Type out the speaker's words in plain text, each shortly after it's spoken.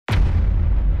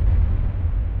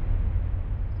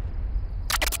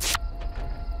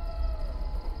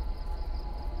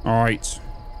All right.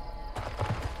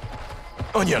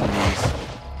 On your knees.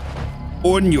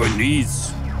 On your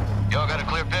knees. Y'all got a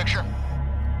clear picture?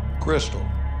 Crystal.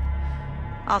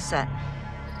 All set.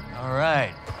 All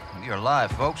right. You're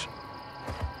live, folks.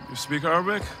 You speak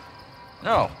Arabic?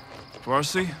 No.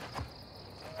 Farsi?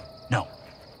 No.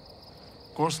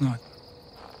 Of course not.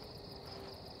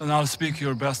 Then I'll speak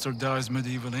your bastardized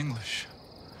medieval English.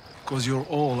 Because you're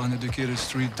all uneducated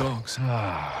street dogs.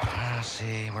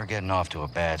 See, we're getting off to a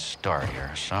bad start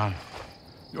here, son.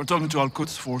 You're talking to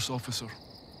Al-Quds Force officer.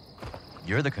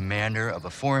 You're the commander of a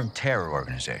foreign terror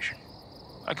organization.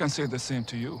 I can say the same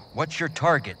to you. What's your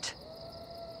target?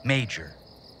 Major.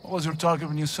 What was your target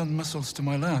when you sent missiles to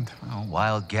my land? Oh,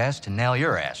 wild guess to nail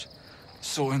your ass.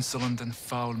 So insolent and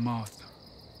foul-mouthed.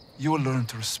 You will learn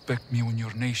to respect me when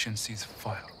your nation sees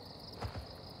fire.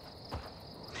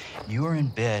 You were in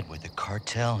bed with the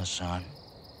cartel, Hassan.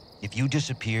 If you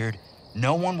disappeared,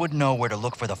 no one would know where to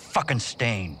look for the fucking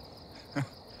stain.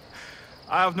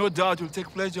 I have no doubt you'll take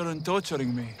pleasure in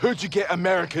torturing me. Who'd you get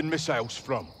American missiles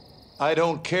from? I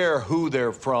don't care who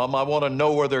they're from. I want to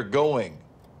know where they're going.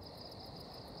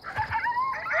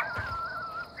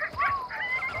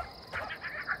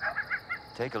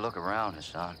 Take a look around,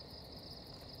 Hassan.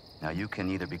 Now you can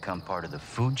either become part of the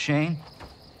food chain,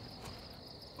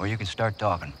 or you can start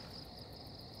talking.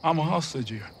 I'm a hostage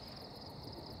here.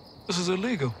 This is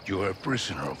illegal. You're a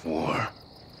prisoner of war.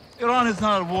 Iran is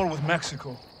not at war with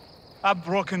Mexico. I've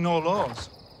broken no laws.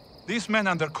 These men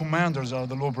and their commanders are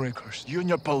the lawbreakers. You and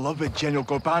your beloved General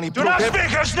Gobani Do not speak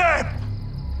his name!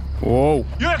 Whoa.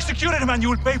 You executed him and you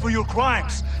will pay for your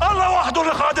crimes. Allah wahdahu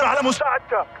la qadir ala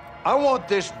musa'adak. I want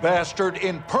this bastard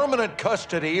in permanent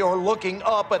custody or looking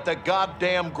up at the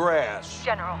goddamn grass.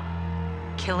 General,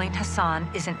 killing Hassan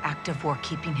is an act of war.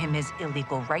 Keeping him is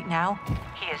illegal. Right now,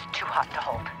 he is too hot to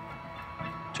hold.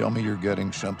 Tell me you're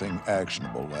getting something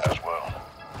actionable as well.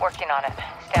 Working on it.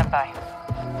 Stand by.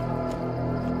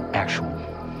 Actual.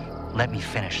 Let me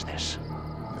finish this.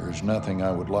 There's nothing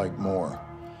I would like more.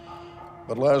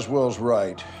 But Laswell's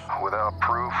right. Without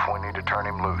proof, we need to turn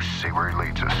him loose, see where he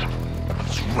leads us.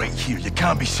 It's right here. You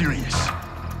can't be serious.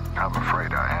 I'm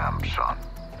afraid I am, son.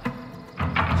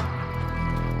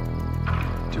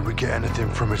 Did we get anything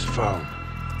from his phone?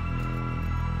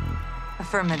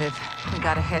 Affirmative. We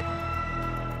got a hit.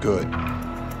 Good.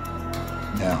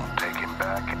 Now, Take him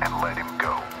back and let him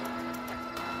go.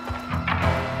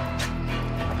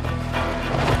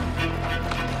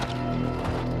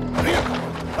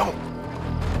 Oh.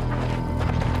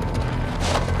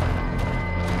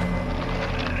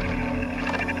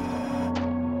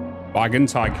 Bag and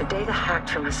tag. The data hacked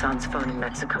from Hassan's phone in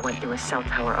Mexico went through a cell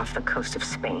tower off the coast of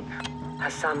Spain.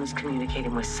 Hassan was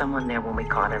communicating with someone there when we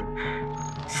caught him.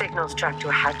 Signals tracked to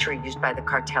a hatchery used by the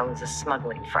cartel as a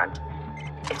smuggling front.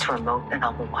 It's remote and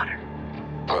on the water.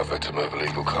 Perfect to move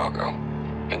illegal cargo,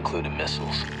 including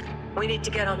missiles. We need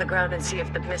to get on the ground and see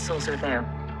if the missiles are there.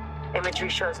 Imagery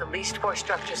shows at least 4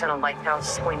 structures and a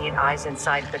lighthouse. We need eyes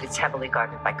inside, but it's heavily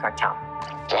guarded by cartel.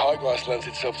 The high glass lends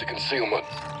itself to concealment.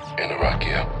 In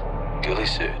Iraqia, ghillie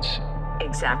suits.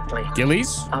 Exactly.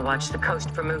 Gillies? I'll watch the coast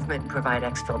for movement and provide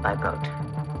exfil by boat.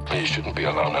 You shouldn't be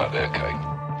alone out there, Kate.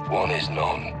 1 is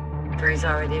none. 3's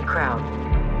already a crowd.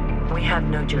 We have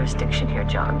no jurisdiction here,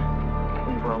 John.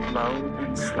 We roll low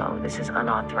and slow. This is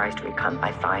unauthorized recon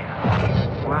by fire.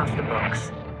 We're off the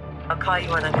books. I'll call you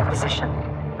when I'm in position.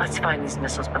 Let's find these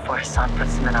missiles before Hassan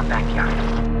puts them in our backyard.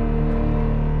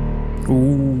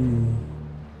 Ooh.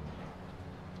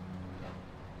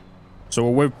 So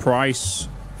we're with Price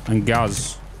and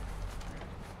Gaz.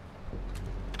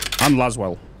 And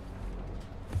Laswell.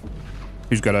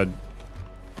 Who's got a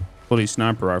bloody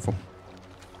sniper rifle.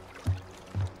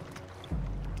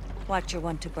 Watcher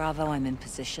 1 to Bravo, I'm in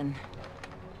position.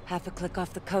 Half a click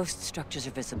off the coast, structures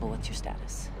are visible. What's your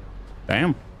status?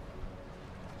 Damn.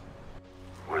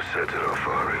 We're set at our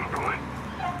firing point.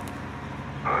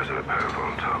 Eyes on a pair of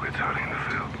armed targets hiding in the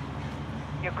field.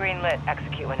 You're green lit.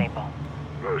 Execute when able.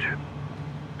 Roger.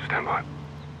 Stand by.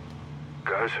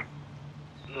 Guys?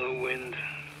 Low wind.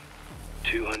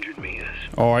 200 meters.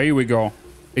 Oh, here we go.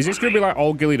 Is this gonna be like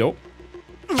all gillied up?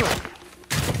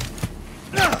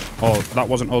 Oh, that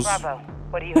wasn't us. Bravo,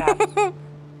 what do you have?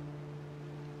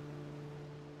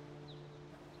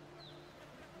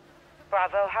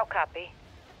 Bravo, how copy?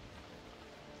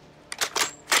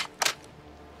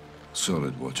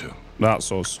 Solid, Watcher.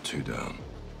 That's us. 2 down.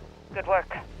 Good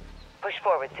work. Push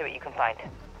forward, see what you can find.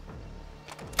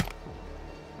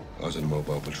 Eyes on the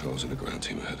mobile patrols and the ground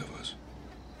team ahead of us.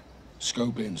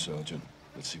 Scope in, Sergeant.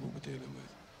 Let's see what we're dealing with.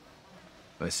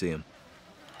 I see him.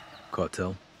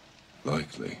 Cartel?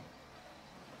 Likely.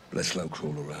 Let's slow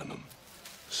crawl around them.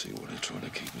 See what they're trying to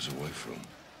keep us away from.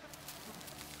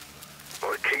 All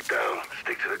right, keep down.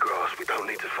 Stick to the grass. We don't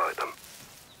need to fight them.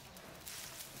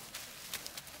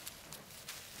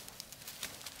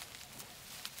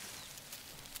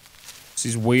 This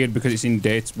is weird because it's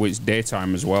it's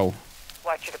daytime as well.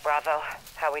 Watcher to Bravo.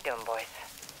 How we doing, boys?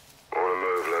 On the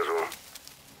move, Laswell.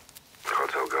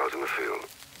 Cartel guards in the field.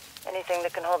 Anything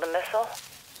that can hold a missile?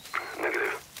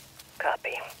 Negative.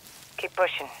 Copy. Keep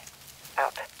pushing.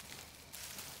 Out.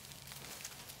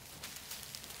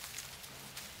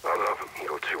 Hold up. You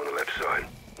got two on the left side.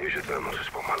 Use your thermal to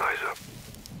spot my laser.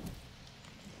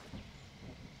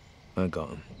 I got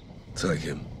him. Take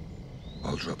him.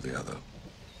 I'll drop the other.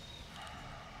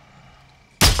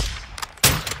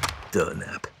 Dirt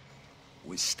nap.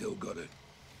 We still got it.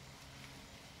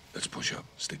 Let's push up.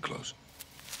 Stick close.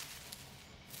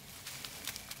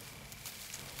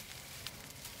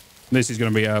 This is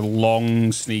going to be a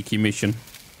long, sneaky mission.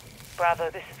 Bravo,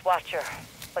 this is Watcher.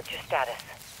 What's your status?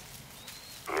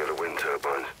 Near the wind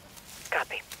turbines.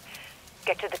 Copy.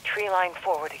 Get to the tree line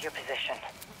forward of your position.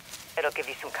 It'll give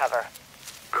you some cover.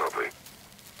 Copy.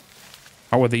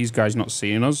 How are these guys not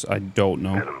seeing us? I don't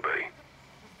know. Let them be.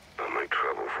 They'll make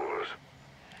trouble for us.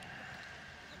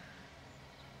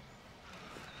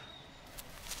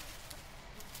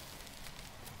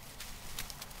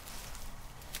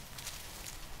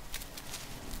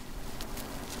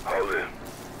 Hold it.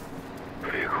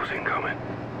 Vehicles incoming.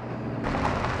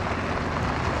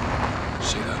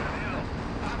 See that?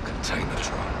 Container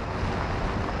truck.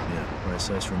 Yeah, right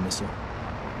size for a missile.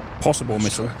 Possible Let's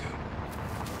missile. track it.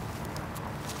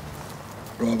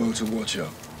 Bravo to Watcher.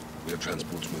 We have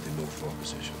transports moving north for our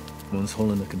position. One's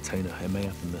hauling the container. It may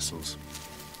have the missiles.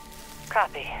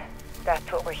 Copy.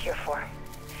 That's what we're here for.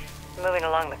 Moving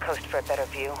along the coast for a better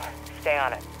view. Stay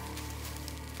on it.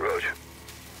 Roger.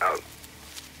 Out.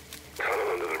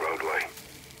 Tunnel under the roadway.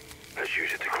 Let's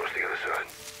use it to cross the other side.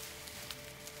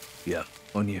 Yeah,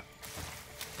 on you.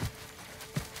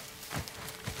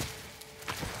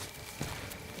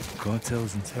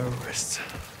 Cartels and terrorists.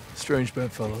 Strange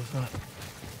bedfellows, huh?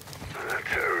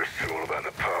 Terrorists are all about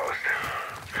the past.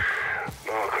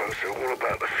 Narcos are all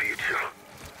about the future.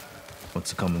 What's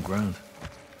the common ground?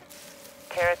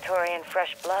 Territory and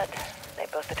fresh blood. They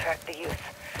both attract the youth.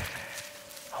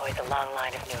 Always a long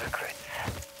line of new recruits.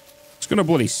 It's going to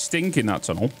bloody stink in that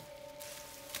tunnel.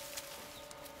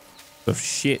 Of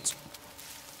shit.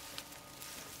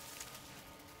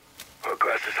 Our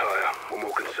glass is higher. We're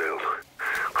more concealed.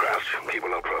 Crouch and keep a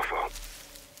low profile.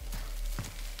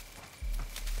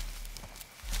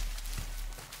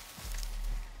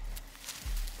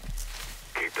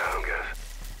 Keep down, guys.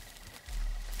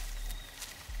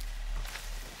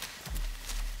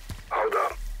 Hold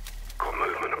up. Got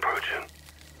movement approaching.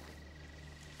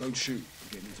 Don't shoot.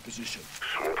 We're getting into position.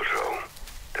 Small patrol.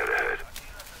 Dead ahead.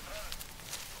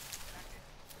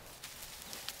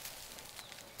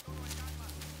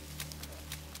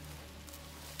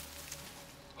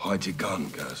 Hide your gun,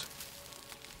 Gaz.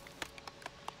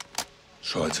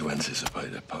 Try to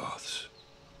anticipate their paths.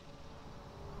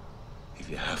 If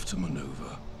you have to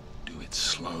maneuver, do it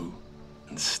slow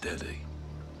and steady.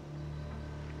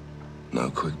 No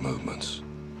quick movements.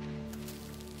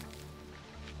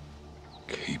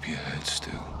 Keep your head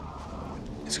still.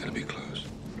 It's gonna be close.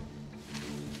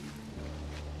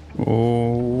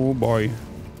 Oh boy.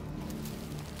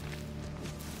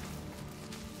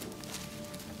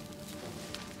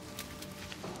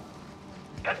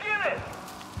 ¿Qué tienes?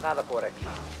 Nada por aquí.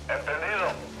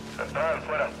 Entendido. Central,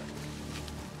 fuera.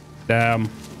 Damn.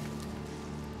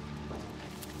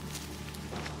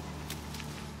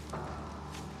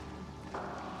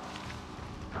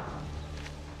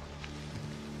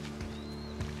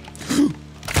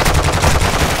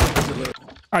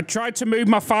 I tried to move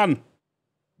my fan.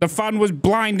 The fan was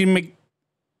blinding me.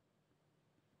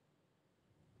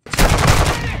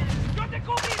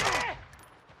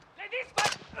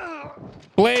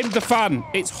 Blame the fan.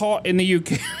 It's hot in the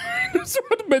UK.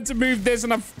 Someone meant to move this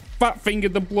and I fat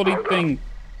fingered the bloody thing.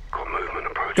 Got movement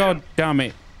approaching. God damn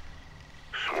it.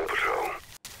 Small patrol.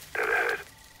 Dead ahead.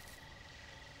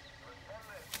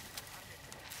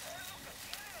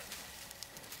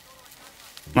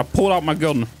 I pulled out my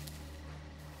gun.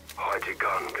 Hide your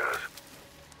gun, guys.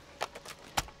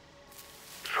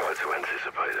 Try to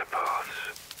anticipate their paths.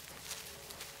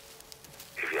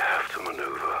 If you have to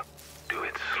maneuver, do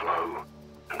it slow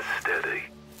and steady.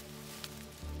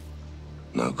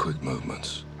 No quick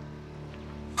movements.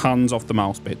 Hands off the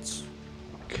mouse bits.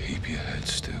 Keep your head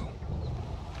still.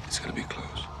 It's gonna be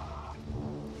close.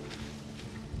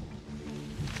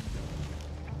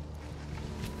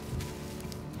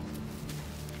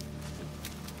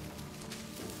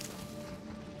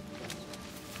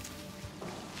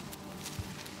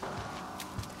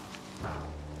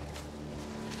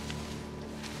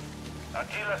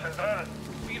 Aquí la central.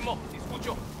 Firmo,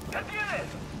 escucho. ¿Qué tienes?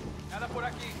 Nada por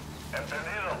aquí.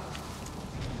 Entendido.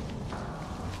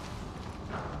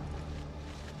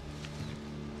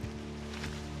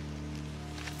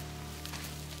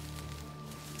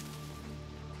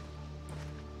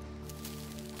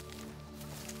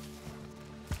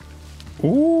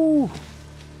 Ooh.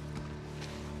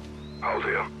 Hold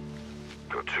here.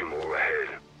 Got 2 more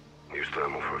ahead. Use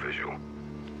thermal for a visual.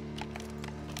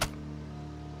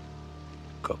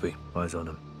 Copy. Eyes on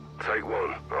him. Take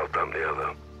one, I'll dump the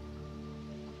other.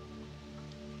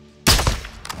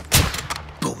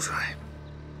 Bullseye.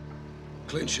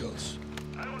 Clean shots.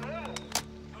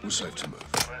 We're safe to move.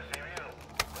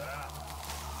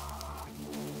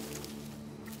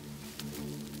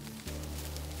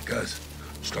 Guys,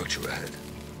 structure ahead.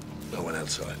 No one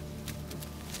outside.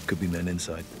 Could be men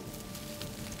inside.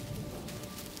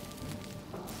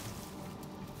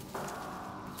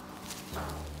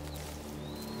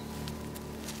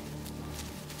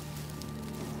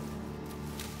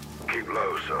 Keep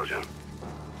low, Sergeant.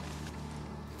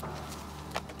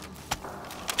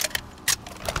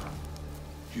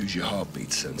 Use your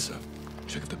heartbeat sensor.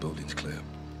 Check if the building's clear.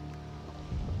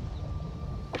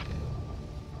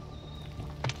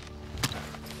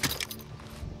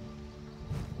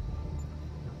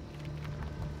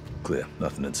 Clear.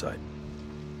 Nothing inside.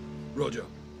 Roger.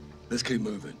 Let's keep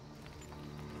moving.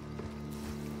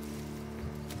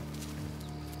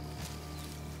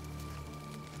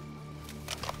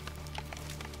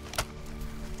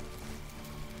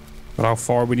 But how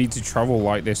far we need to travel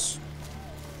like this?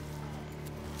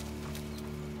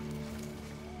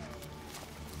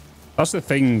 That's the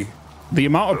thing. The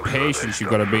amount of patience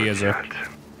you've got to be as a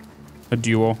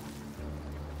duo.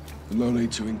 No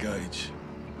need to engage.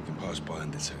 We can pass by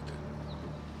undetected.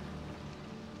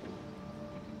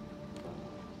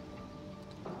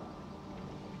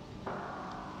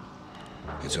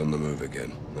 It's on the move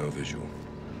again. No visual.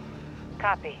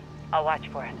 Copy. I'll watch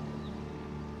for it.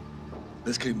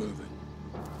 Let's keep moving.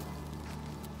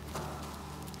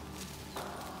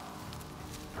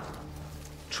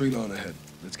 Tree line ahead.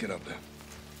 Let's get up there.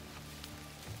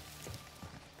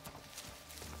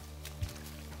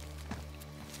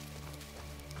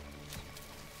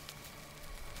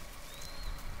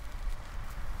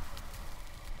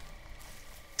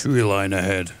 Tree line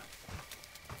ahead.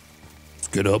 Let's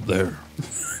get up there.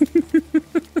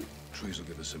 Trees will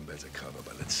give us some better cover,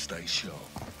 but let's stay sharp.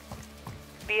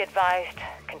 Be advised,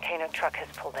 container truck has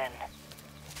pulled in.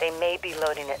 They may be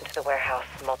loading it into the warehouse.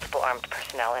 Multiple armed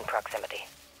personnel in proximity.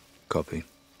 Copy.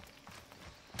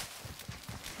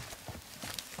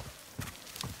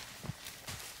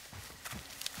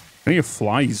 I hear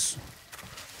flies.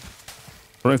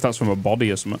 I don't know if that's from a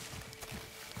body or something.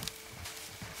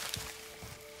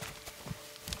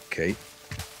 Kate.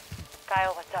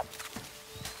 Kyle, what's up?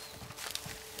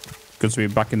 Good to be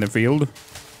back in the field.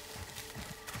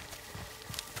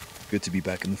 Good to be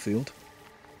back in the field.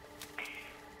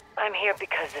 I'm here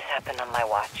because this happened on my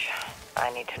watch.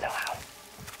 I need to know how.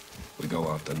 We go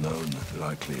after known,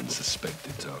 likely, and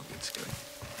suspected targets,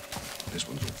 Kate. This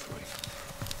one's all 3.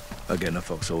 I'll get enough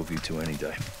Foxhole View 2 any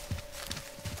day.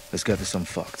 Let's get this some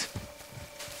fucked.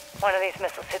 One of these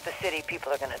missiles hit the city,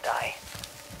 people are gonna die.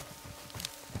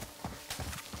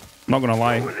 Not gonna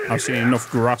lie, I've seen enough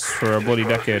grass for a bloody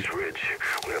decade. Ridge,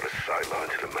 we have a sight line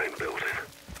to the main building.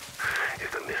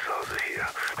 If the missiles are here,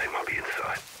 they might be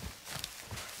inside.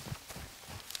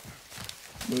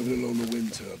 Moving along the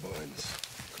wind turbines.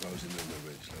 Closing in the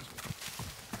ridge, Leslie.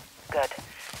 Good.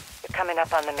 You're coming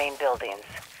up on the main buildings.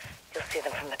 You'll see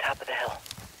them from the top of the hill.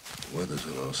 The weather's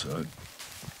on our side.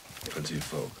 Plenty of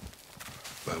fog.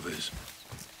 Above is.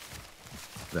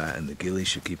 That and the ghillie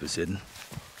should keep us hidden.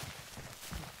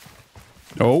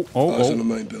 Oh, Eyes on the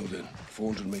main building.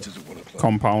 400 meters at 1 o'clock.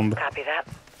 Compound. Copy that.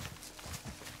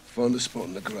 Find a spot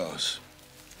in the grass.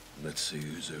 Let's see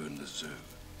who's who in the zoo.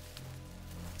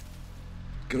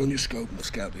 Get on your scope and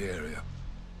scout the area.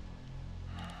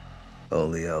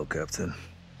 Holy hell, Captain.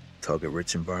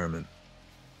 Target-rich environment.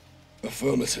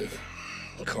 Affirmative.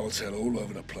 Cartel all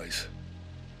over the place.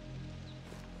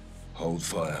 Hold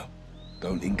fire.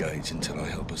 Don't engage until I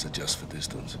help us adjust for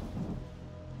distance.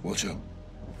 Watch up.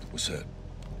 What's that?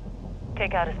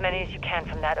 Take out as many as you can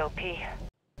from that OP.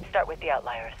 Start with the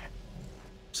outliers.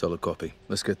 Solid copy.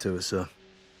 Let's get to it, sir.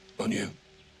 On you.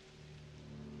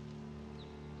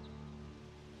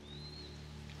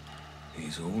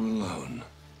 He's all alone.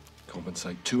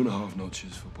 Compensate 2.5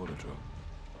 notches for bullet drop.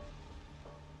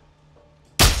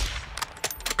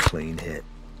 Clean hit.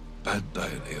 Bad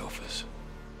day at the office.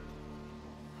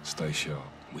 Stay sharp.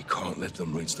 We can't let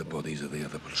them reach the bodies of the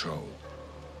other patrol.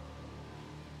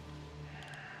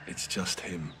 It's just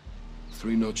him.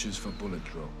 3 notches for bullet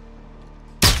drop.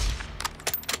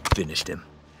 Finished him.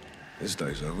 This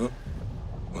day's over.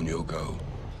 On your go.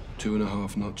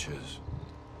 2.5 notches.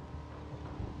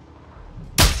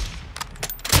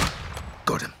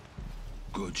 Got him.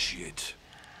 Good shit.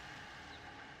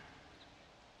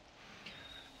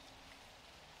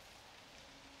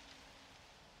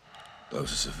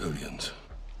 Those are civilians.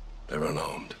 They're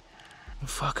unarmed. What the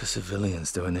fuck are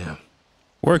civilians doing here?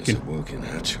 Working. It's a working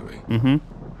hatchery. Mm-hmm.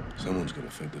 Someone's gonna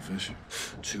feed the fish.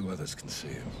 2 others can see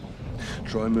him.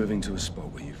 Try moving to a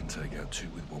spot where you can take out 2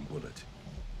 with 1 bullet.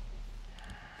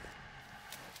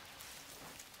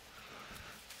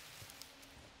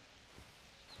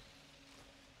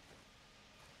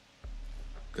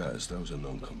 Guys, those are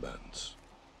non-combatants.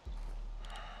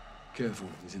 Careful,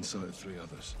 he's inside of 3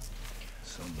 others.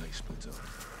 Some may split up.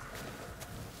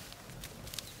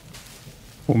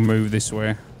 We'll move this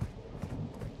way.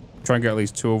 Try and get at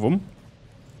least 2 of them.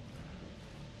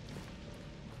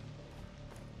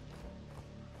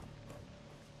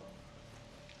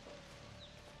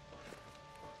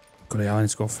 Good, yeah,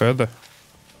 let's go further.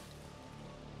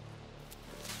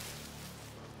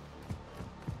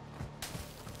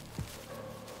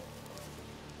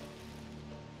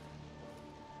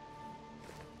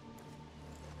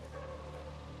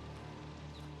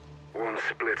 One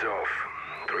split off.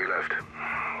 3 left.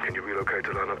 Can you relocate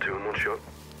to line up 2 in 1 shot?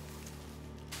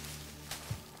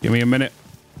 Give me a minute.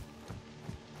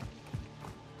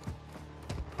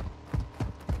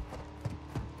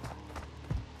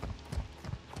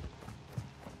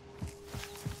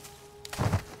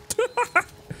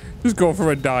 Just go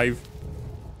for a dive.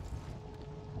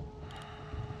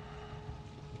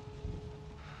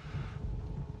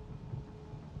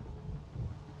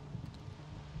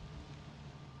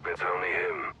 It's only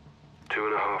him.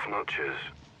 2.5 notches.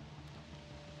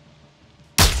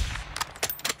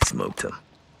 Smoked him.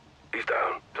 He's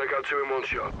down. Take out 2 in 1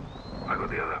 shot. I got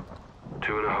the other.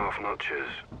 2.5 notches.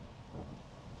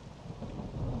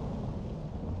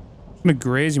 I'm gonna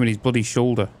graze him in his bloody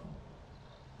shoulder.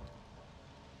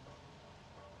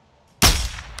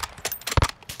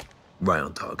 Right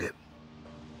on target.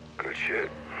 Good shit.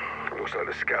 Looks like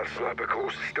the scout sniper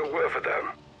course is still worth for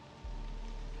them.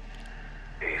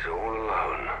 He's all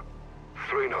alone.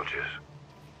 3 notches.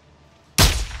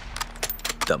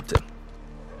 Dumped him.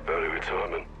 Early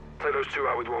retirement. Take those 2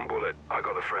 out with 1 bullet. I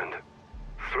got a friend.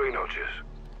 3 notches.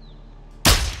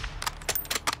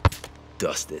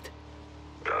 Dusted.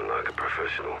 Done like a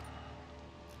professional.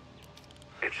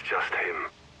 It's just him.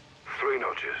 3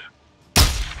 notches.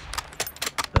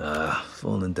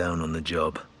 Falling down on the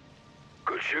job.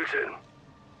 Good shooting.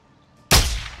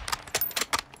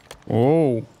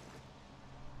 Oh.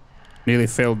 Nearly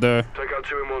failed there. Take out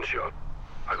 2 in 1 shot.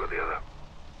 I got the other.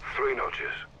 3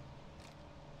 notches.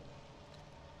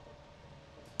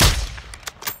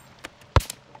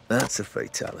 That's a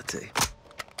fatality.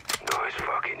 Nice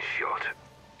fucking shot.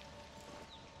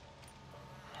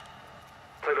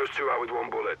 Take those 2 out with 1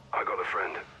 bullet. I got a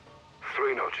friend.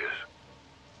 3 notches.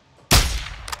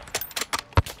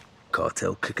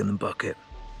 Cartel kicking the bucket.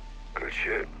 Good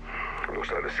shit. Looks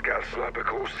like the scout sniper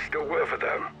course is still worth for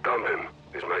them. Dump him.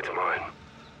 His mate's mine.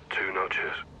 2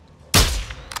 notches.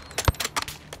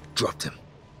 Dropped him.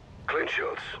 Clean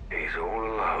shots. He's all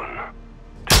alone.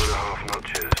 2.5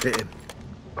 notches. Hit him.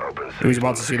 Open He was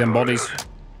about to see them bodies.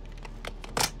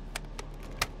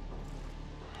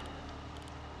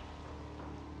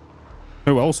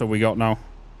 Who else have we got now?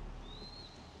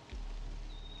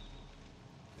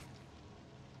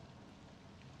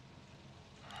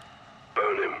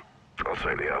 Burn him. I'll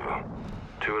take the other.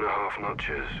 2.5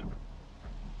 notches.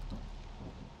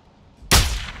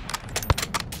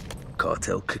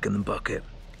 Cartel kicking the bucket.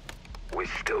 We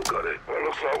still got it. Well,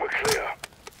 looks like we're clear.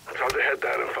 Time to head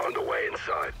down and find a way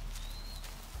inside.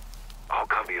 I'll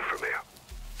cover you from here.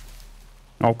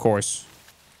 Of course.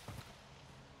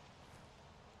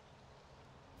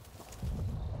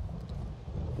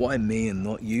 Why me and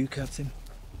not you, Captain?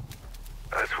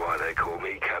 That's why they call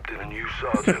me Captain and you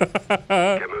Sergeant.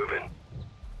 Get moving.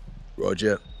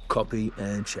 Roger. Copy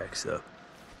and check, sir.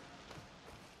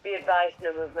 Be advised,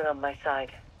 no movement on my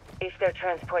side. If they're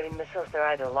transporting missiles, they're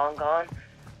either long gone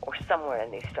or somewhere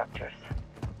in these structures.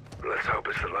 Let's hope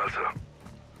it's the latter.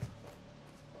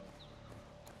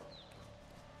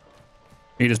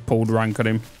 He just pulled rank at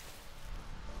him.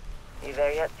 You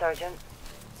there yet, Sergeant?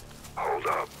 Hold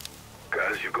up.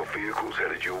 Guys, you've got vehicles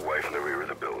headed your way from the rear of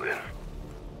the building.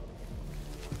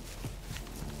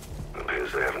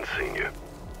 Appears they haven't seen you.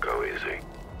 Go easy.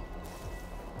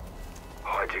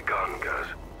 Hide your gun, guys.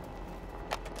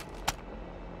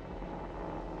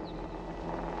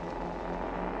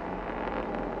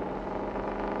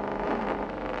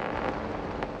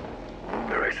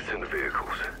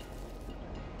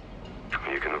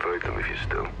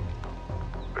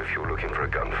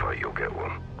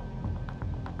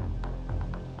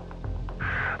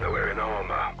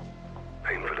 armor.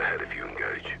 Aim for the head if you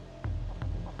engage.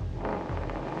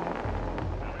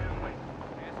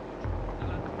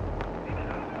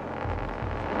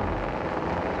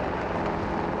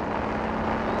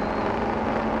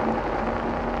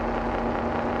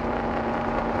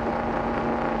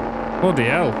 Bloody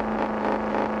hell.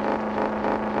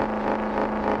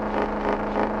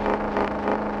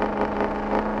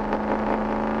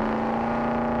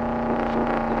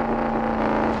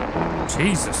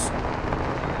 Jesus.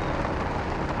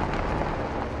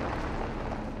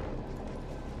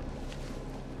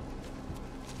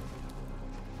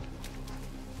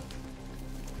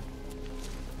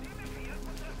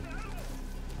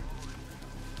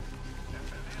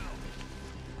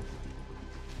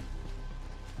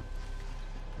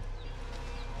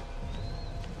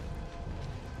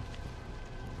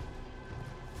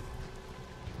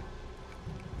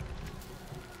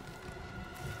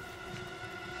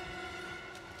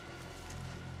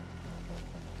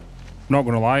 Not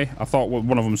gonna lie, I thought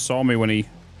one of them saw me when he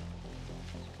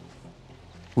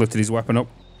lifted his weapon up.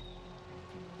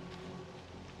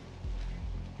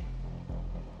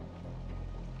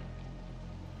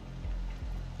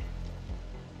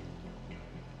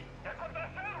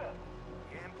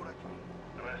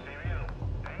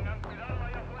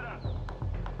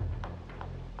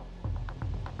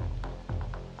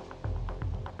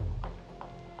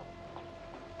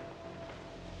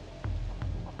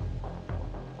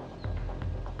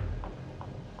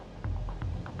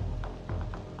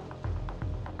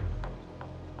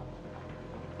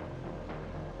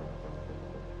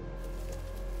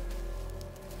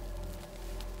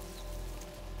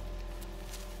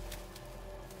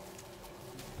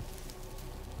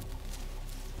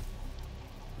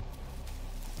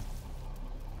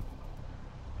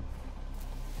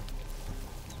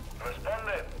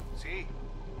 Responde. Sí.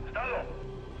 Estado.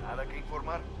 Nada que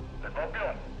informar. Te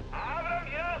copio. Abran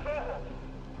bien los ojos.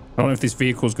 I don't know if this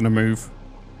vehicle's gonna move.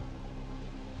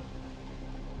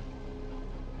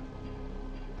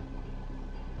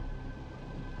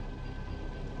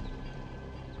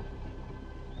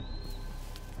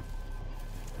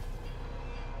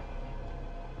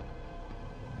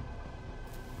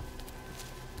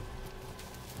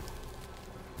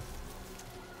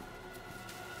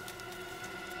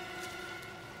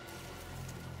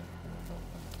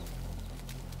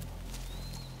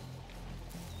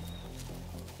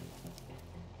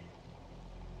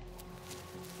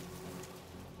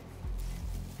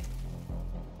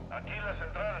 Aquí la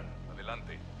central.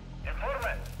 Adelante.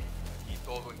 Informe. Y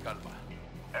todo en calma.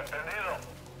 Entendido.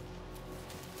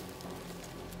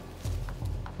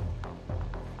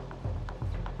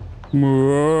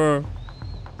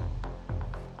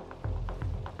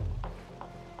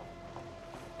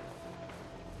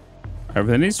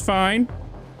 Everything is fine.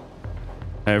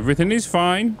 Everything is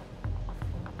fine.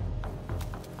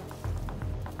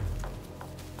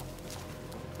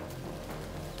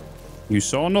 You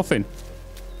saw nothing.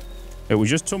 It was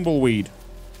just tumbleweed.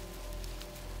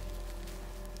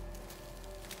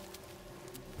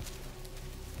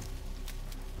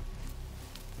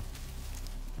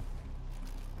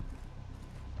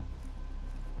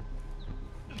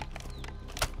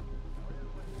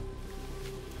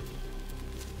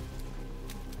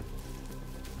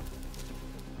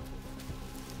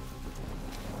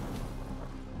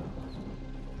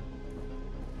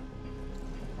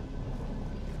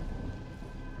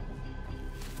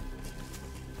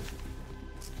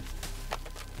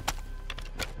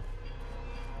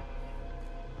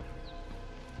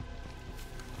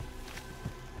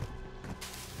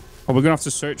 Well, we're going to have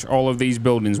to search all of these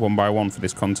buildings one by one for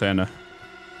this container.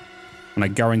 And I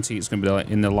guarantee it's going to be like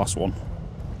in the last one.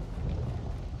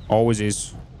 Always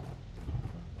is.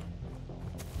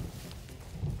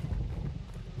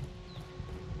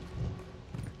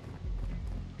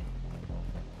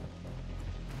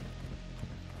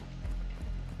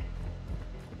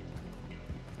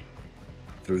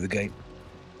 Through the gate.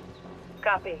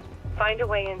 Copy. Find a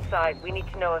way inside. We need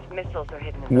to know if missiles are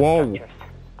hidden in the Whoa. structures.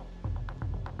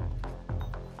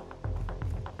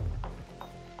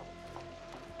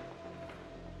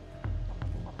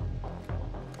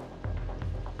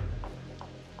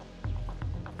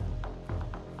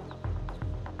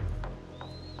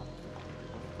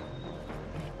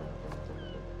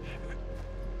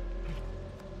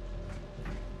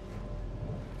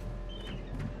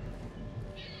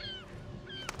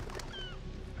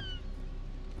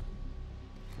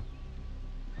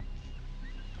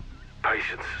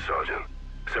 Patience, Sergeant.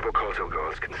 Several cartel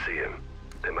guards can see him.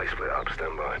 They may split up.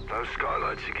 Stand by. Those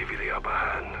skylights should give you the upper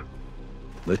hand.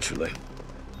 Literally.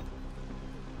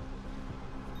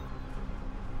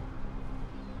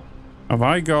 Have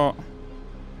I got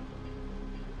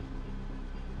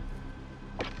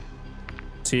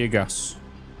tear gas?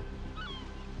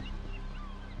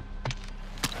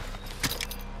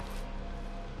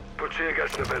 Put tear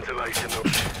gas in the ventilation.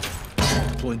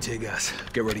 Deploying tear gas.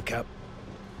 Get ready, Cap.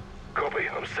 Copy,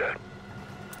 I'm set.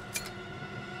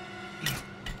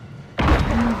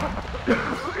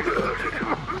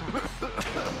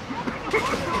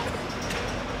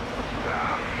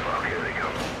 Fuck, here they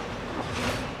come.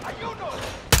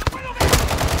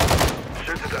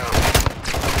 Shoot it down.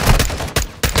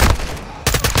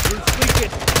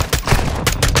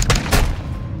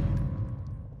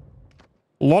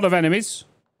 A lot of enemies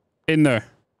in there.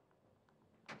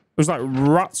 There's like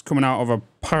rats coming out of a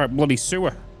pirate bloody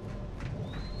sewer.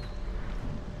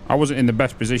 I wasn't in the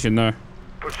best position there.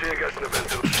 Put tear gas in the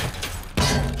ventilation.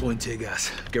 Deploying tear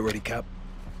gas. Get ready, Cap.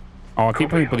 Oh, I keep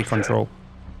playing bloody control.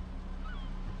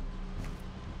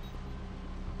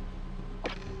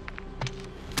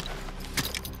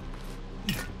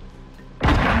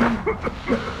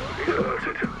 He's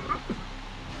alerted.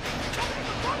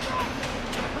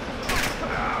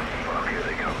 Fuck, here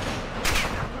they come.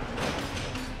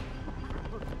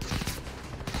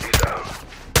 He's down.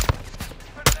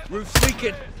 Roof's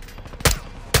leaking.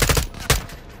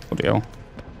 Bloody hell.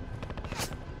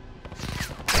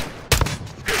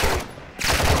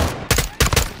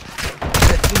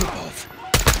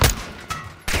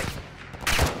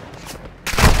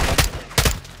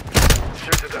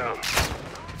 Shoot it down.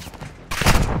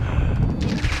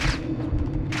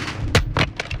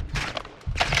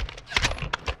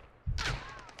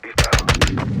 He's down.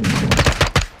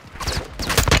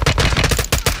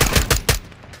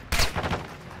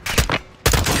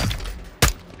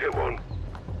 Hit one.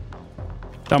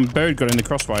 Damn bird got in the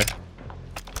crossfire.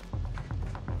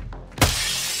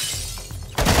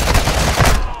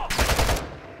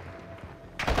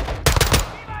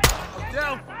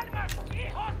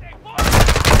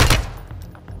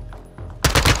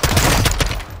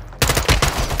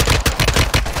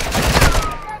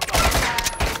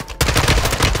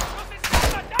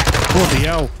 Bloody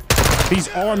hell. These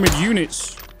armored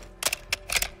units.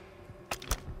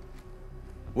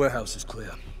 Warehouse is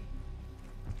clear.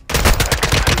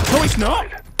 No, it's not.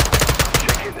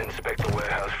 Check in and inspect the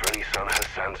warehouse for any Sun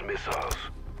Hassan's missiles.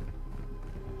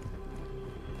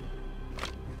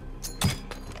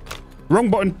 Wrong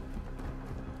button.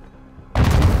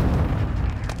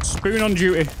 Spoon on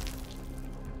duty.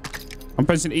 I'm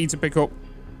pressing E to pick up.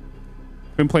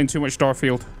 Been playing too much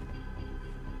Starfield.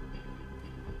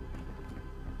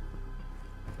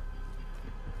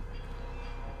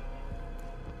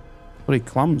 Bloody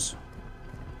clams.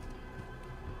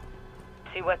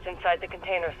 See what's inside the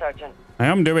container, Sergeant. I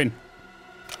am doing.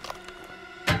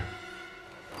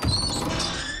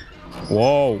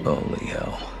 Whoa. Holy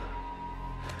hell.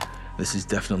 This is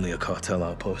definitely a cartel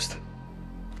outpost.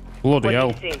 Bloody hell.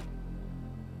 What do you see?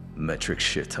 Metric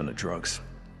shit ton of drugs.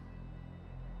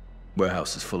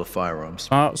 Warehouse is full of firearms.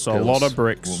 That's a lot of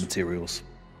bricks. Raw materials.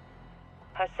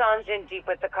 Hassan's in deep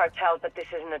with the cartel, but this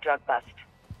isn't a drug bust.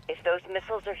 If those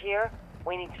missiles are here,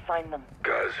 we need to find them.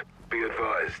 Guys, be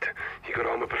advised. You got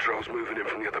armor patrols moving in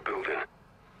from the other building.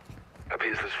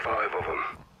 Appears there's 5 of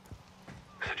them.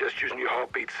 Suggest using your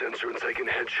heartbeat sensor and taking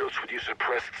headshots with your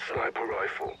suppressed sniper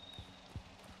rifle.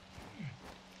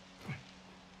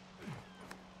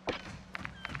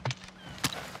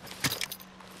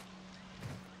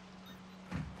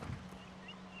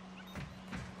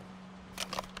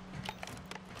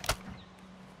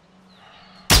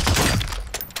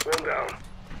 One down.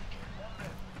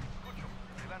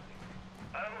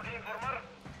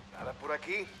 Nada por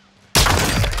aquí.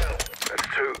 That's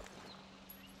 2.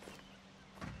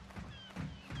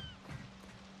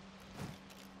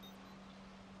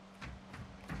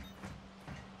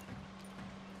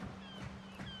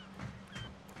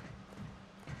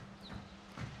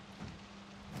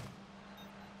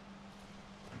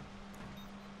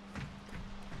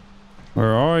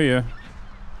 Where are you?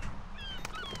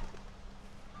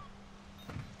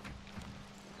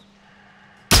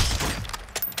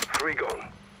 Three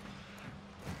gone.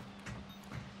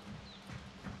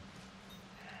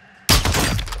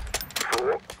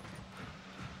 4.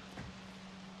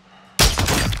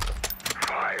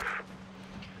 5.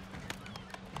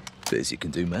 Says you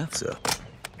can do math, sir.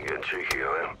 You getting cheeky,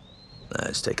 I am. Nah,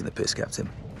 it's taking the piss, Captain.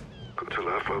 Got to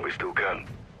laugh while we still can.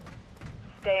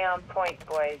 Stay on point,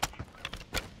 boys.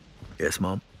 Yes,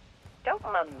 Mom? Don't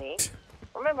mum me.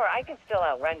 Remember, I can still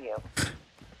outrun you.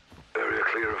 Area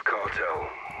clear of cartel.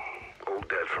 All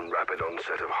dead from rapid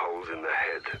onset of holes in the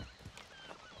head.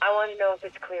 I want to know if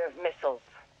it's clear of missiles.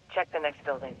 Check the next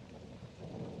building.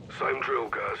 Same drill,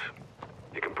 guys.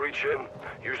 You can breach in,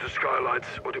 use the skylights,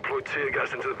 or deploy tear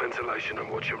gas into the ventilation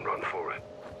and watch him run for it.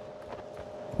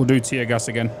 We'll do tear gas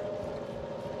again.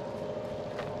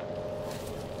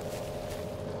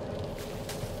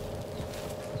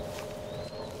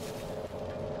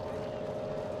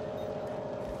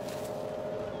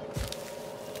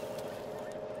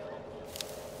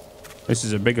 This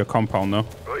is a bigger compound, though.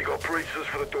 Well, you got breachers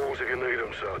for the doors if you need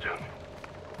them, Sergeant.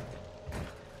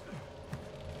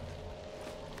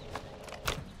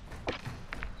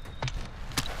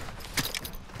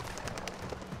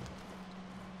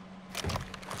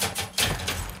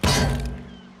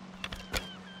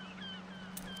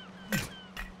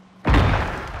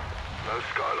 Those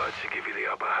skylights should give you the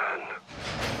upper hand.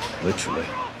 Literally.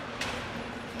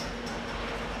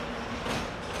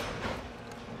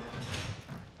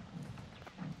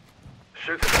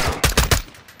 Shoot it down.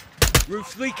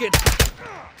 Roof's leaking.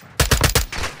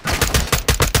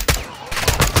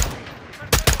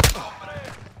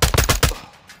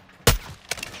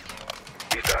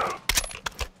 He's down.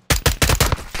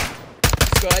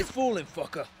 Sky's falling,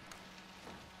 fucker.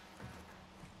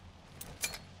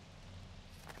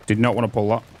 Did not want to pull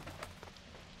that.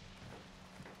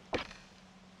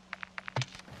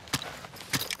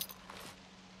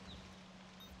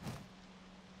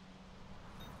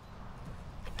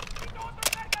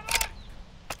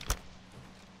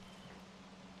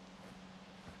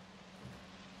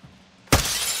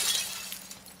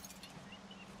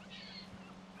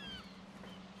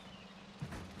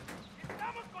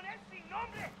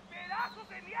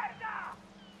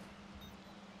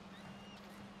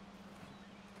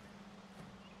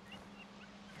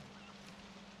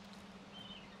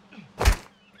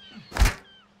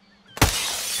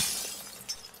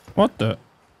 What the?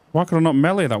 Why could I not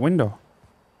melee that window?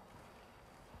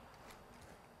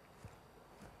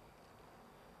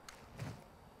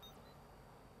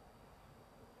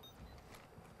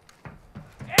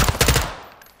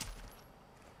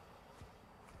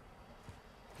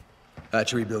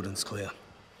 Hatchery building's clear.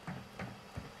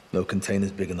 No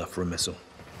containers big enough for a missile.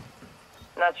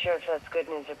 Not sure if that's good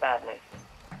news or bad news.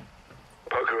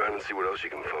 Poke around and see what else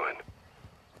you can find.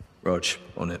 Rog,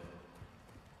 on it.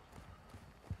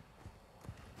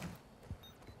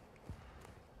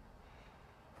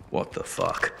 What the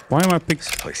fuck? Why am I picking?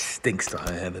 This place stinks to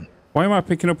high heaven. Why am I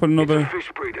picking up another? It's a fish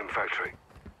breeding factory.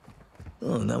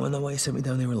 Oh, now I know why you sent me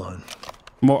down there alone.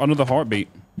 More another heartbeat.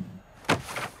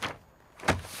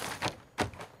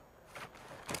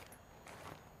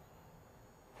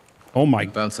 Oh my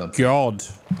Found something. god!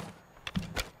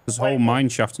 There's a whole mine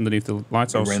shaft underneath the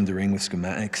lighthouse. Rendering with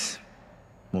schematics.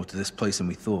 More to this place than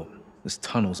we thought. There's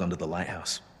tunnels under the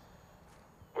lighthouse.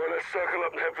 Well, let's circle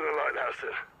up and head for the lighthouse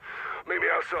then. Meet me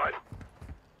outside.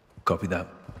 Copy that.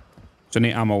 There's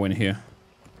any ammo in here?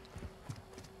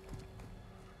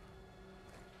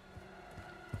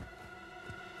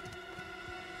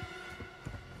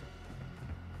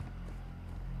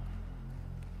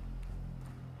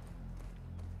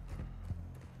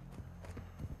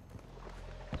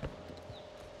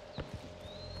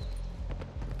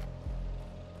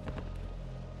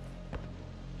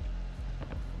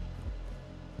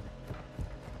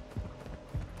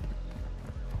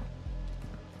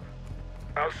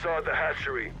 Outside the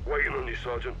hatchery, waiting on you,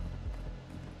 Sergeant.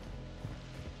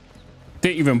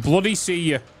 Didn't even bloody see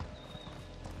you.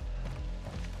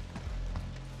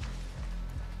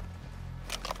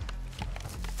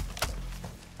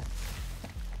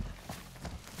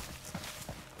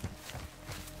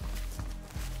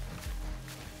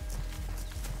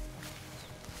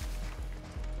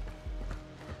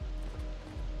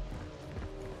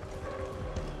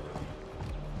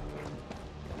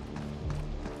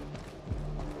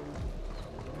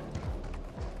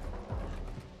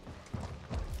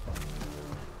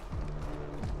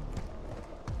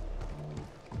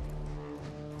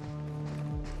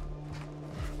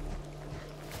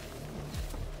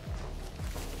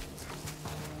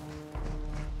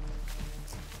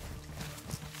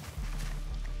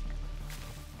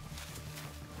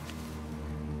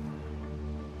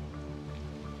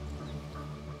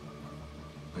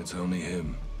 It's only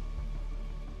him.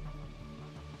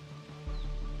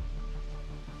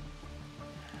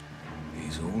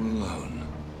 He's all alone.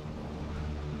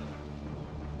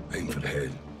 Aim for the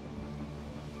head.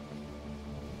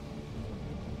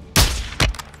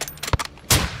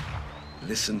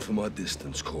 Listen for my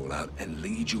distance call out and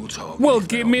lead your target. Well,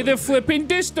 give me the flipping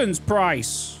distance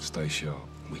price. Stay sharp.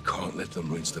 We can't let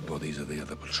them reach the bodies of the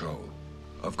other patrol.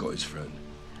 I've got his friend.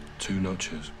 2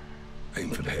 notches.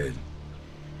 Aim for the head.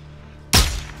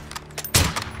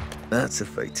 That's a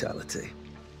fatality.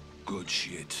 Good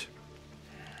shit.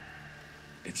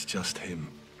 It's just him.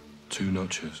 2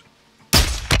 notches.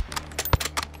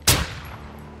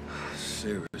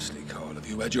 Seriously, Carl, have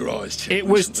you had your eyes checked? It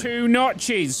was recently? 2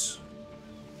 notches.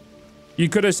 You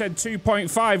could have said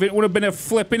 2.5. It would have been a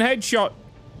flipping headshot.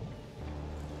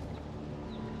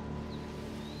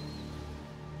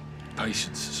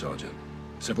 Patience, Sergeant.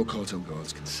 Several cartel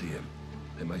guards can see him.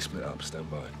 They may split up. Stand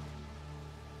by.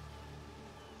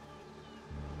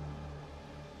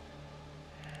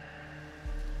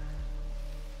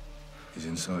 He's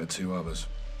inside 2 others.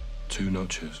 2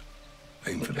 notches.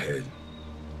 Aim for the head.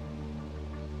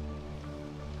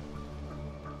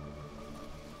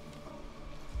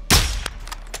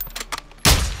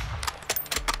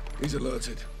 He's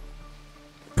alerted.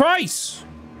 Price!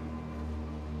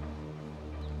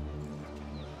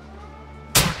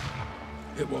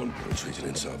 Hit 1. Retreating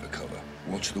inside for cover.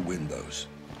 Watch the windows.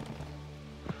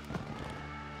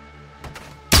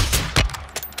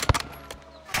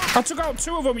 I took out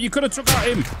 2 of them. You could have took out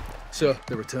him. Sir,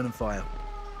 they're returning fire.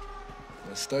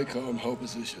 Now stay calm, hold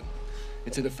position.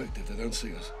 It's ineffective. They don't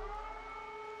see us.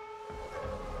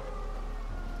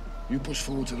 You push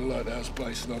forward to the lighthouse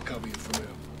base and I'll cover you from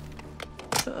here.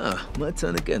 Ah, my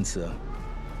turn again, sir.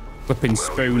 Flipping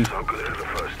spoon. Not good as the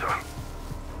first time.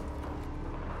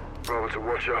 Bravo to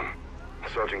Watcher.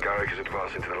 Sergeant Garrick is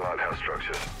advancing to the lighthouse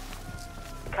structures.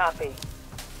 Copy.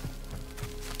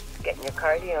 Getting your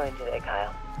cardio in today,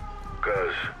 Kyle.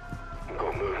 Guys, we've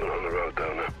got movement on the road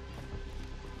down there.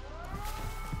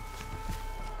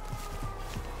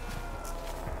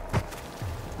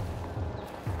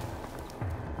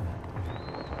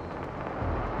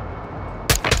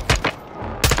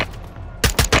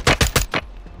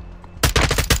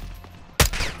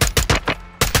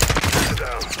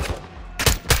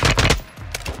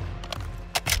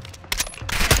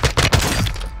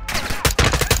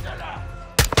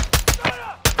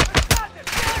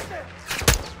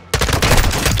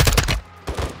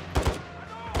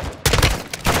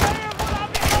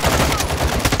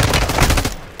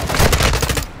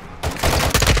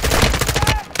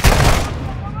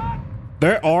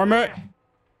 Their armor.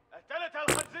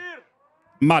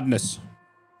 Madness.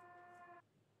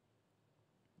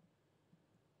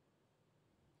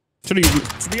 To be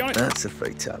honest. That's a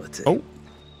fatality. Oh,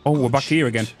 we're back here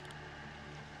again.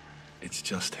 It's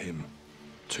just him.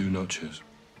 2 notches.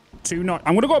 2 notches.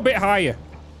 I'm gonna go a bit higher.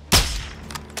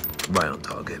 Right on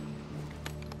target.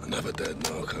 Another dead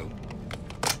narco.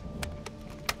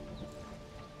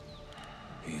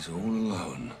 He's all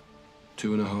alone.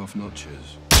 2.5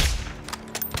 notches.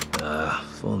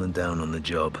 Falling down on the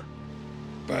job.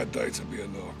 Bad day to be a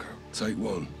narco. Take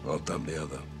 1, I'll dump the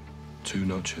other. 2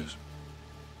 notches.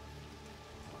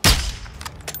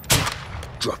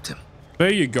 Dropped him.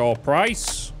 There you go,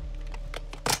 Price.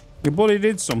 You bloody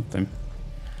did something.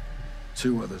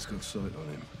 2 others got sight on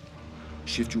him.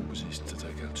 Shift your position to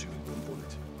take out 2 with 1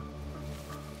 bullet.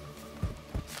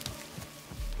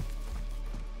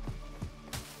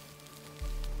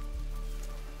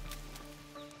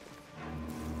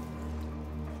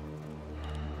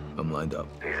 I'm lined up.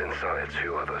 He's inside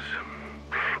 2 others.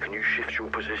 Can you shift your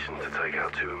position to take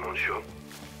out 2 in 1 shot?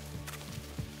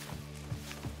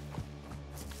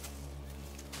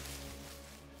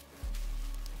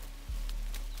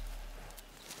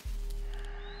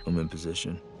 I'm in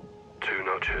position. 2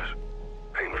 notches.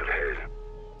 Aim for the head.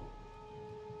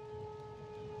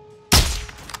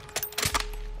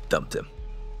 Dumped him.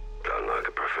 Done like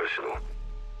a professional.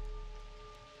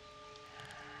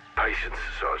 Patience,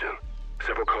 Sergeant.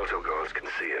 Several cartel guards can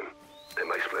see him. They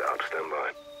may split up. Stand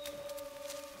by.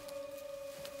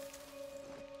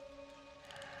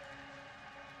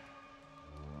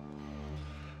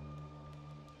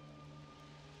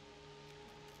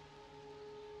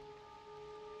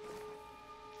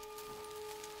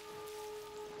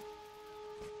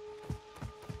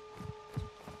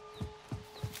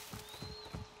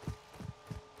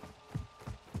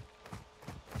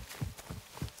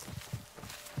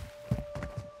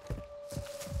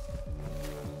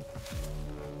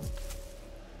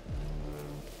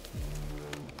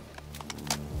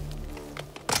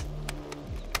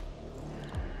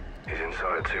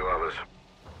 Inside 2 others.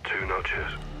 2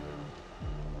 notches.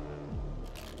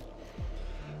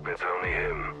 It's only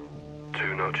him.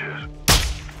 2 notches.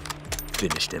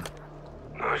 Finished him.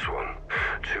 Nice one.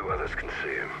 2 others can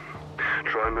see him.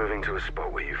 Try moving to a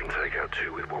spot where you can take out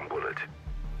 2 with 1 bullet.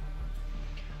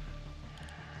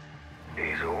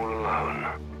 He's all alone.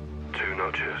 2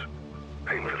 notches.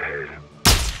 Aim for the head.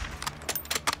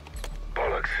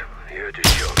 Bollocks. He heard your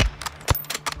shot.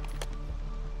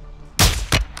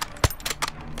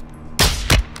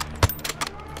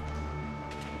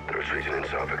 They're retreating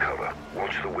inside for cover.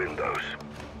 Watch the windows.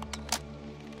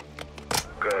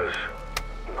 Guys,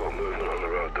 we've got movement on the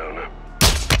road down there.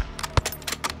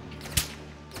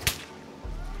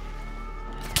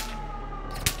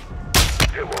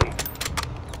 Hit one.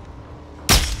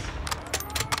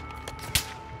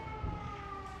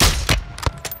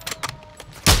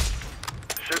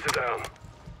 Shoot it down.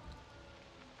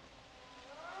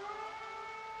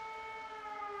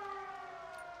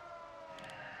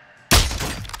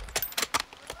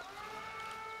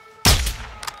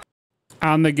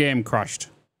 And the game crashed.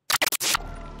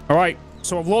 Alright,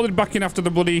 so I've loaded back in after the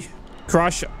bloody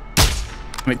crash.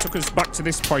 And it took us back to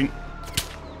this point.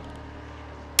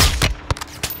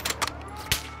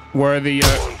 Where the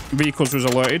vehicles was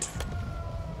alerted.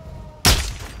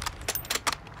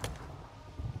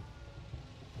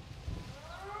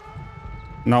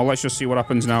 Now let's just see what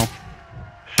happens now.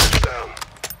 Shoot it down.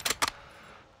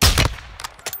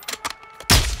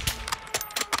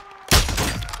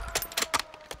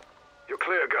 You're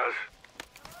clear, guys.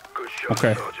 Good shot,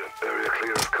 Okay. Sergeant. Area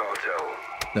clear of cartel.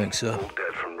 Thanks, sir. All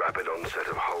dead from rapid onset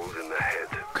of holes in the head.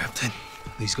 Captain,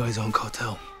 these guys aren't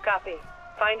cartel. Copy.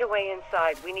 Find a way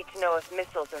inside. We need to know if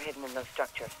missiles are hidden in those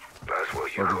structures. That's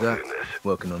what you Roger call that. in this.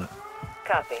 Working on it.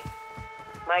 Copy.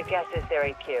 My guess is they're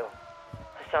AQ.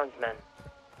 Hassan's men.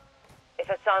 If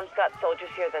Hassan's got soldiers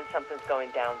here, then something's going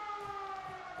down.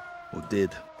 Or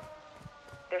did.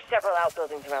 There's several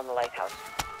outbuildings around the lighthouse.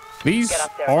 These Get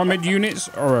up there. armored units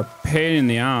are a pain in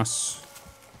the ass.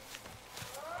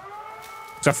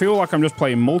 So I feel like I'm just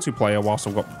playing multiplayer whilst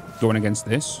I've got going against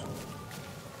this.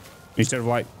 Instead of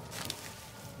like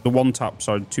the one tap,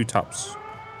 sorry, two taps.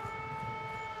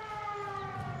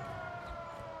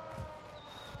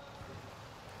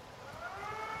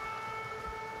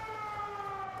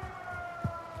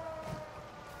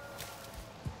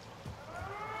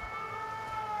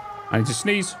 I need to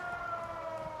sneeze.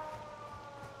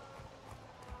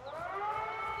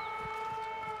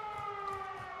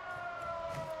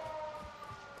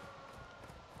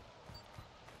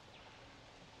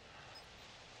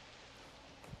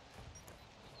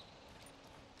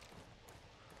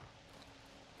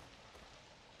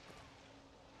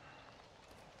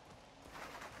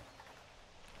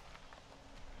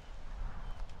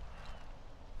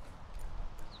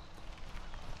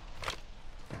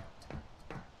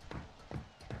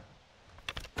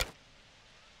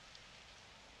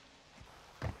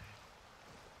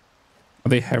 Are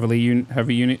they heavy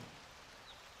unit?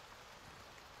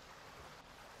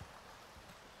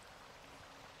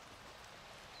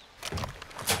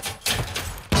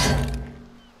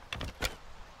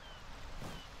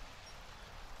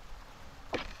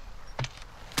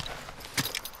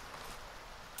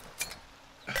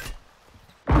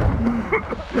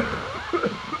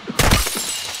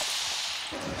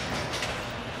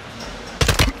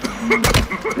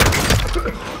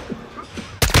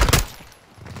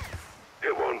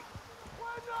 Hit one.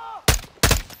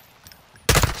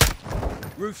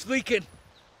 Roof's leaking.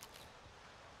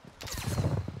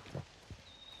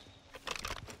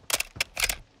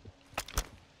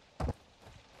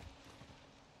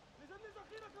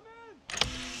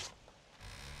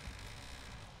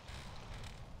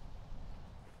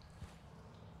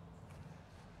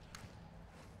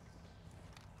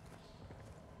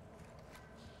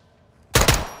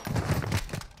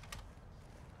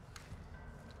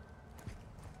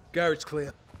 Garage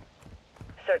clear.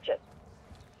 Search it.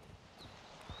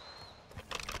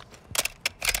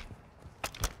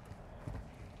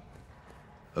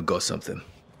 I got something.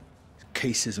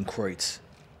 Cases and crates.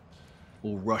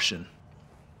 All Russian.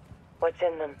 What's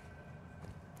in them?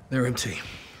 They're empty.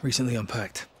 Recently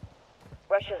unpacked.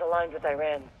 Russia's aligned with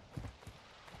Iran.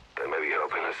 They may be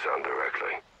helping Hassan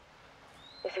directly.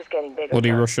 This is getting bigger. Bloody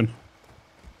John. Russian.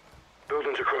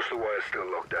 Buildings across the way are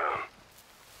still locked down.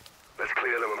 Let's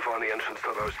clear them and find the entrance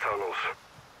to those tunnels.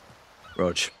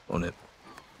 Rog, on it.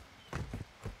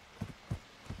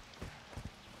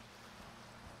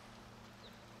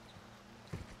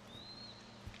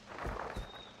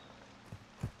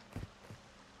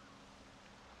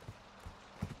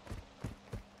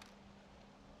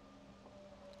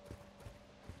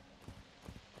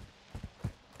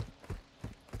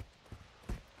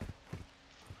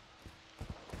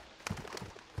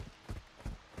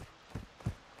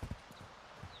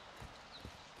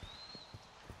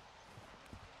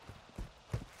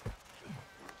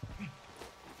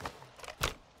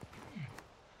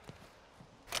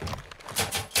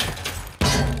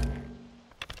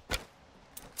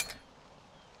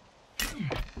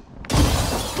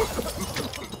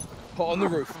 Hot on the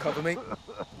roof, cover me.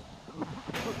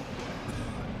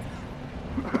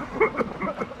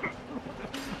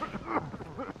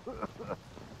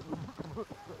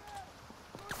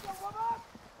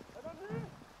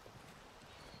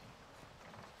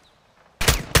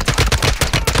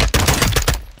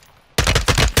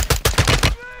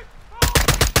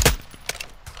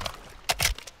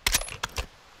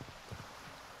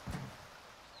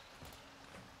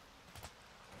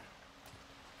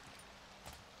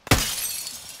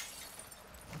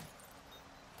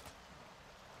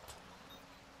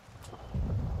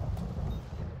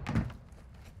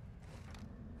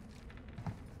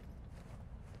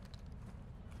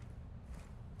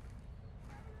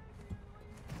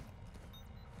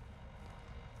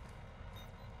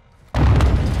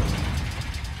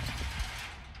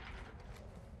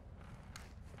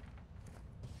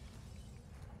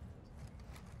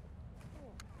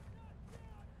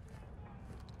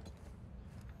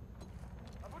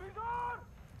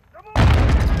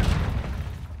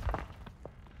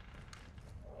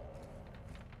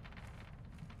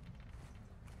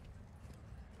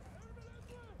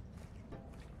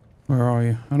 Where are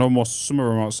you? I know most some of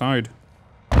them outside.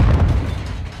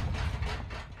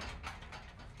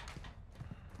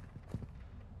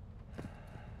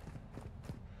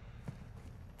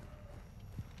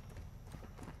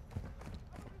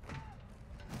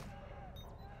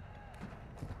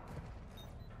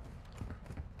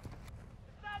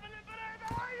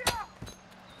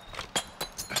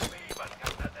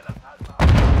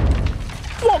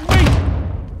 What, me?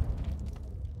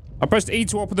 I pressed E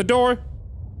to open the door.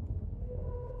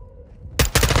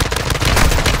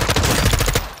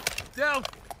 Down.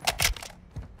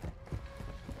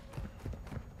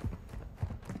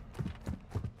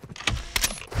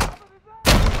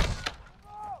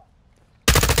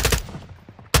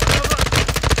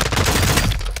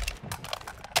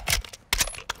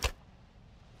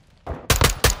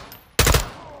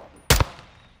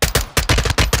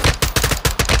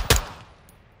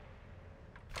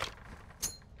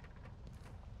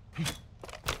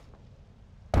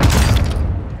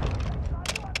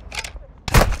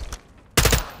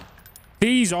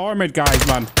 These armored guys,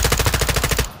 man.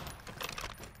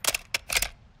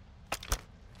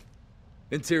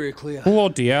 Interior clear.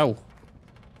 Bloody hell.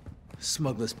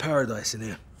 Smuggler's paradise in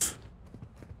here.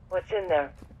 What's in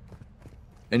there?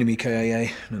 Enemy KIA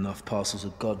and enough parcels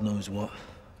of God knows what.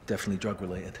 Definitely drug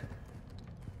related.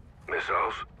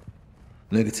 Missiles?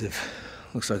 Negative.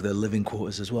 Looks like they're living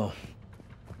quarters as well.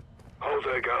 Hold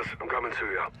there, guys. I'm coming to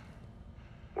you.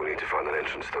 We need to find an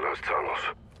entrance to those tunnels.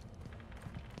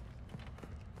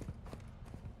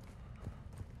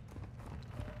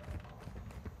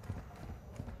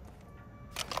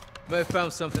 May have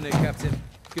found something here, Captain.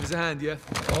 Give us a hand, yeah?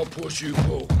 I'll push you,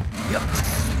 Paul. Yep.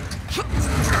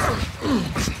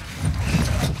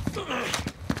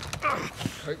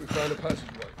 Think we found a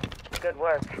passageway. Good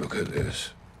work. Look at this.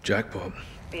 Jackpot.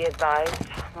 Be advised,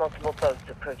 multiple boats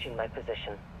approaching my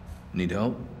position. Need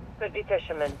help? Could be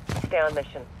fishermen. Stay on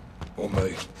mission. Or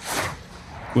me.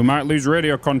 We might lose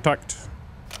radio contact.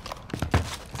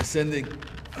 Descending.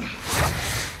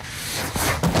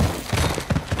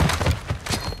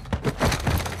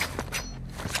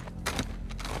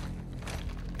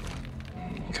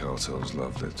 Cartels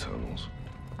love their tunnels.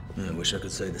 I wish I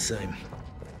could say the same.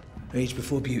 Age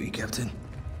before beauty, Captain.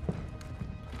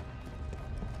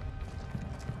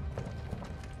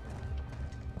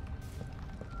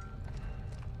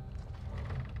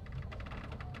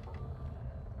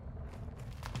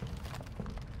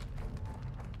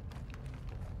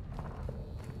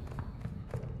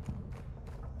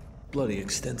 Bloody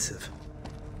extensive.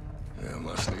 Yeah,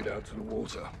 must lead out to the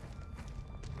water.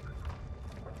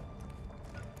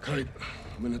 Kate,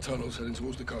 I'm in the tunnels heading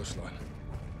towards the coastline.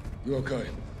 You okay?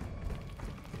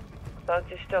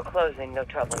 Boats are still closing, no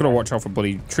trouble. Gotta watch out for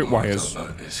bloody tripwires. I don't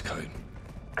like this, Kate.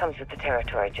 Comes with the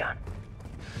territory, John.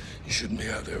 You shouldn't be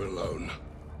out there alone.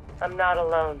 I'm not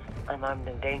alone. I'm armed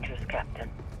and dangerous, Captain.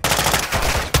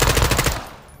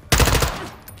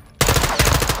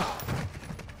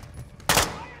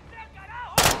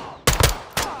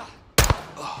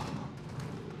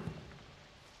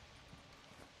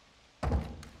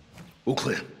 All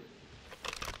clear.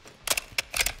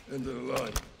 End of the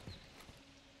line.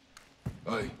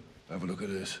 Hey, have a look at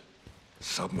this.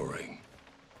 Submarine.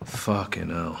 Fucking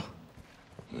hell.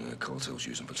 Yeah, cartels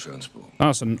using for transport.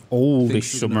 That's an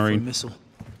oldish submarine. Missile.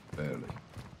 Barely.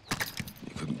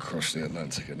 You couldn't cross the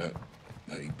Atlantic in that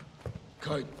heap.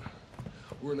 Kate,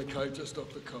 we're in a cave just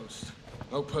off the coast.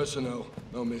 No personnel,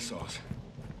 no missiles.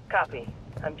 Copy.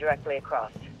 I'm directly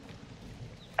across.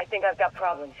 I think I've got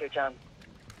problems here, John.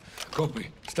 Copy.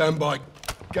 Stand by.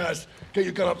 Gaz, get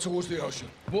your gun up towards the ocean.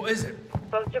 What is it?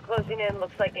 Boats are closing in.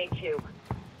 Looks like HQ.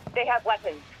 They have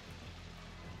weapons.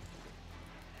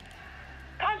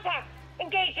 Contact!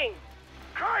 Engaging!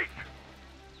 Kate!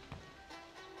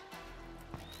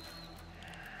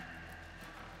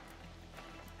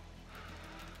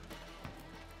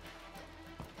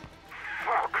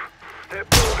 Fuck! They're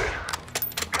building!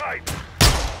 Kate!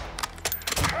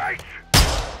 Kate!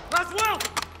 That's Will!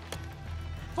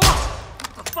 Fuck!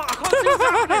 What the fuck? I can't see what's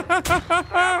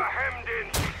happening! I'm hemmed in.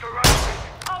 She's surrounded.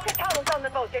 All the tunnels on the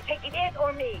boat. They're taking it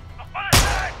or me.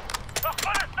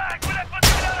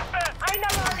 أين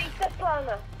الرئيس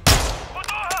تسلانا؟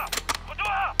 خدوها!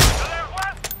 خدوها! يلا يا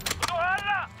اخوان! خدوها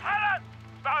هلا! حالا!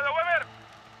 بعد اوامر!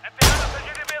 انت هذا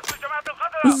سجلي باسم جماعة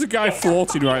الخضراء! This is a guy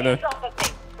floating right there.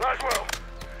 Laswell!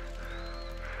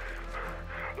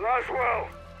 Laswell!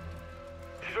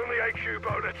 She's on the HQ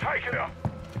boat. They're taking her.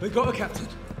 They got her, Captain.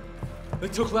 They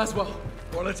took Laswell.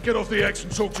 Well, let's get off the X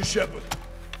and talk to Shepard.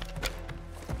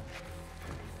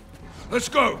 Let's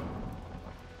go!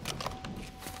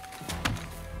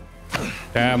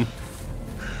 Damn.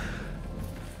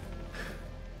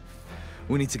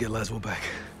 We need to get Laswell back.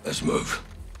 Let's move.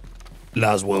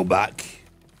 Laswell back.